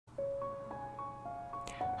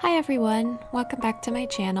Hi everyone, welcome back to my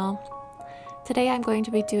channel. Today I'm going to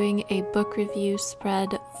be doing a book review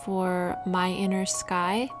spread for My Inner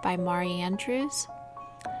Sky by Mari Andrews.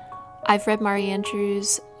 I've read Mari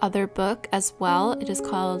Andrews' other book as well. It is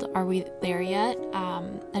called Are We There Yet?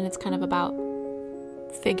 And it's kind of about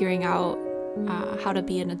figuring out how to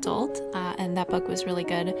be an adult, and that book was really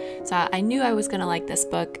good. So I knew I was going to like this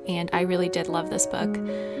book, and I really did love this book.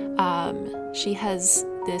 She has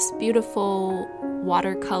this beautiful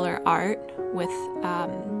watercolor art with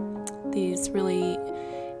these really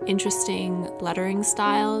interesting lettering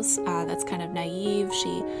styles that's kind of naive.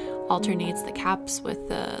 She alternates the caps with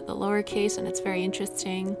the lowercase, and it's very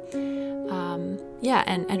interesting. Yeah,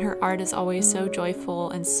 and her art is always so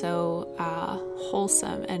joyful and so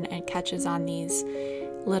wholesome and catches on these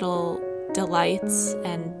little delights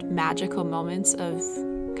and magical moments of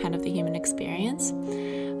kind of the human experience.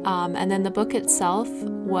 And then the book itself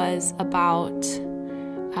was about,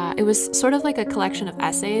 it was sort of like a collection of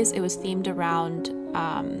essays. It was themed around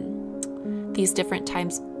these different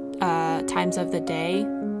times of the day.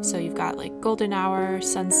 So you've got like golden hour,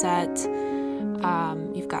 sunset,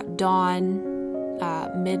 you've got dawn,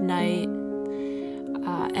 midnight,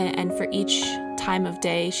 and for each time of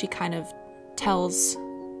day she kind of tells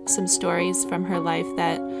some stories from her life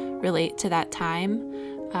that relate to that time.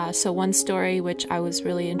 So one story which I was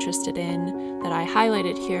really interested in that I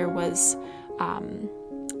highlighted here was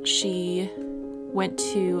she went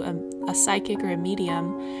to a psychic or a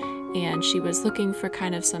medium, and she was looking for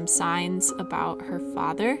kind of some signs about her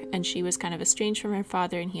father, and she was kind of estranged from her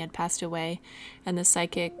father and he had passed away, and the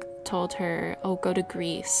psychic told her, oh, go to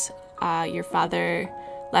Greece. Your father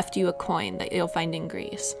left you a coin that you'll find in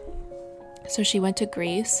Greece. So she went to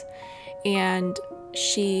Greece and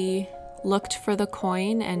she looked for the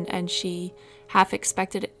coin, and she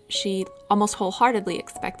she almost wholeheartedly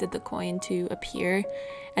expected the coin to appear,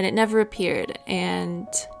 and it never appeared. And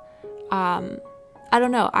I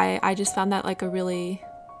don't know, I just found that like a really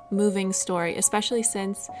moving story, especially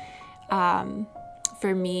since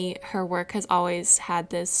for me, her work has always had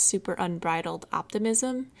this super unbridled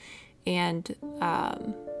optimism and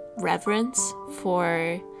reverence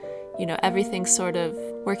for, everything sort of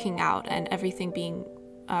working out and everything being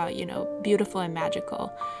beautiful and magical.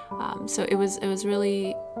 So it was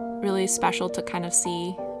really, really special to kind of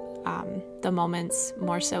see the moments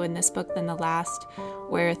more so in this book than the last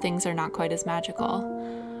where things are not quite as magical.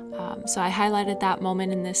 So I highlighted that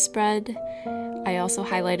moment in this spread. I also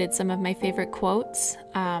highlighted some of my favorite quotes.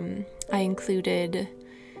 I included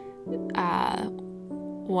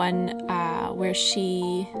one where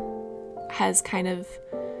she has kind of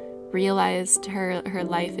realized her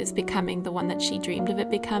life is becoming the one that she dreamed of it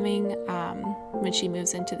becoming when she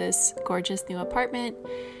moves into this gorgeous new apartment.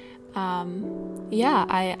 Yeah,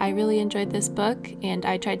 I really enjoyed this book, and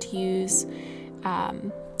I tried to use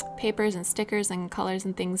papers and stickers and colors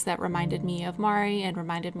and things that reminded me of Mari and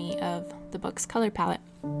reminded me of the book's color palette.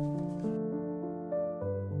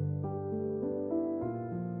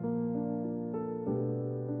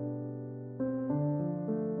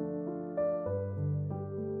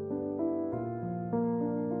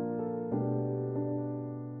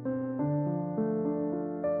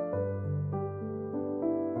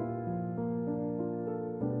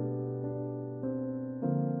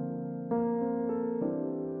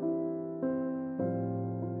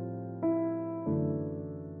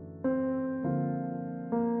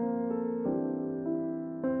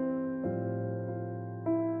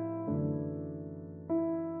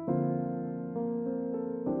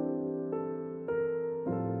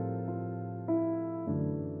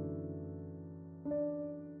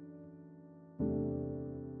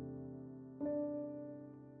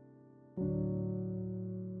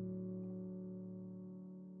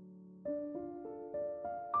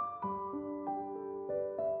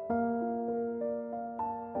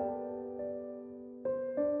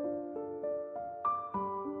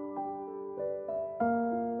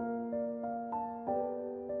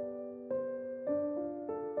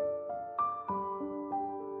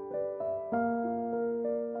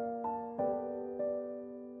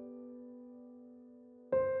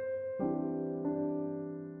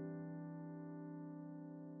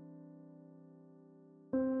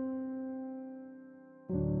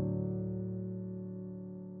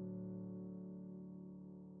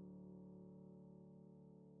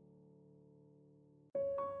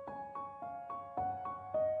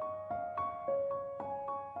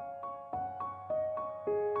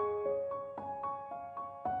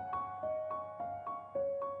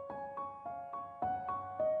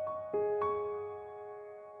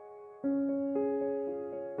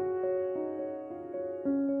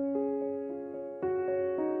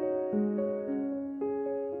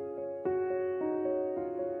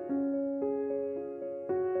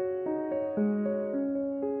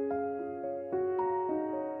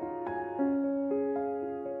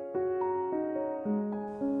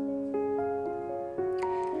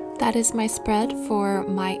 That is my spread for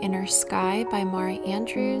My Inner Sky by Mari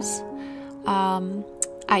Andrews.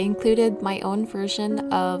 I included my own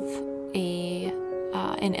version of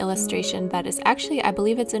an illustration that is actually, I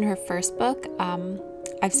believe it's in her first book.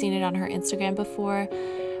 I've seen it on her Instagram before.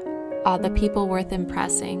 The People Worth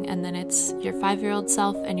Impressing, and then it's your 5-year-old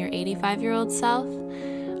self and your 85-year-old self.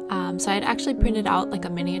 So I had actually printed out like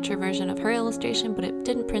a miniature version of her illustration, but it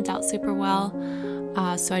didn't print out super well.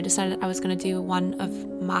 So I decided I was going to do one of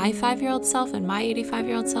my 5-year-old self and my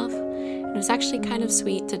 85-year-old self. And it was actually kind of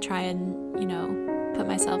sweet to try and, you know, put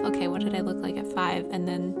myself, okay, what did I look like at 5? And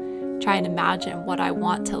then try and imagine what I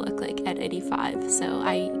want to look like at 85. So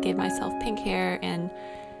I gave myself pink hair and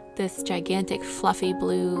this gigantic fluffy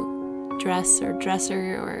blue dress or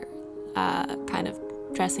dresser or kind of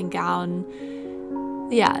dressing gown.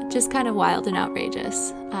 Yeah, just kind of wild and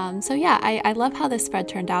outrageous. So yeah, I love how this spread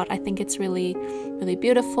turned out. I think it's really, really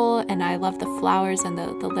beautiful, and I love the flowers and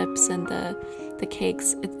the lips and the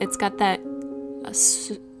cakes. It's got that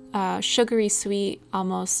sugary sweet,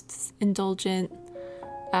 almost indulgent,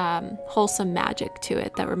 wholesome magic to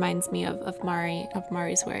it that reminds me of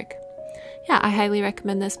Mari's work. Yeah, I highly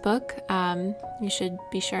recommend this book. You should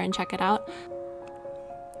be sure and check it out.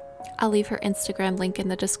 I'll leave her Instagram link in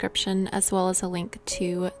the description, as well as a link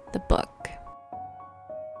to the book.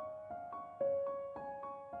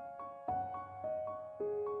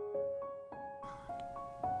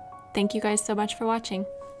 Thank you guys so much for watching.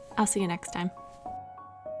 I'll see you next time.